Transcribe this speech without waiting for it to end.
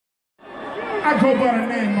I go by the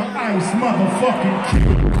name of Ice motherfucking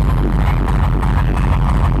Cube.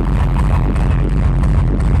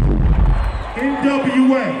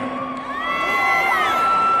 NWA.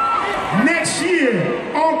 Next year,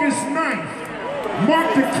 August 9th,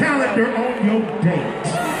 mark the calendar on your date.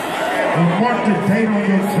 Or mark the date on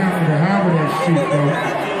your calendar, however that shit goes.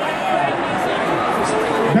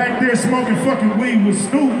 Back there smoking fucking weed with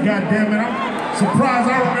Snoop, goddammit. I'm surprised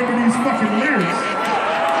I remember these fucking lyrics.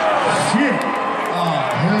 Shit. Oh,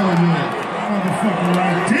 hell yeah. Motherfucker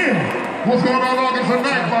right there. What's going on August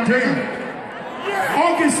 9th, my nigga?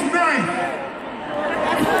 August 9th,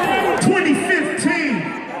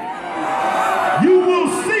 2015. You will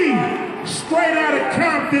see Straight Outta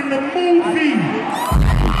Compton, the movie.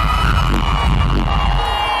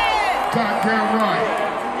 Goddamn right.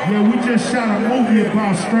 Yeah, we just shot a movie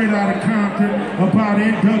about Straight Outta Compton, about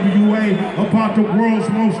NWA, about the world's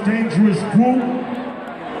most dangerous group.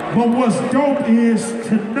 But what's dope is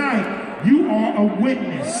tonight, you are a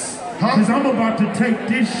witness. Because I'm about to take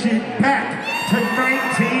this shit back to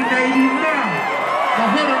 1989.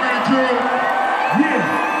 Now wait a minute, Drew. Yeah.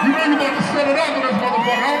 You know you about to set it up with this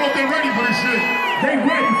motherfucker. I don't know if they're ready for this shit. They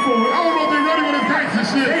ready for it. I don't know if they're ready for this gangster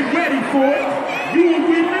shit. They ready for it. You a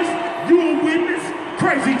witness? You a witness?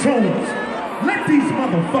 Crazy Tunes. Let these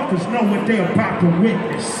motherfuckers know what they're about to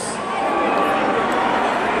witness.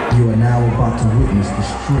 You are now about to witness the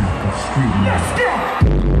strength of street Let's go!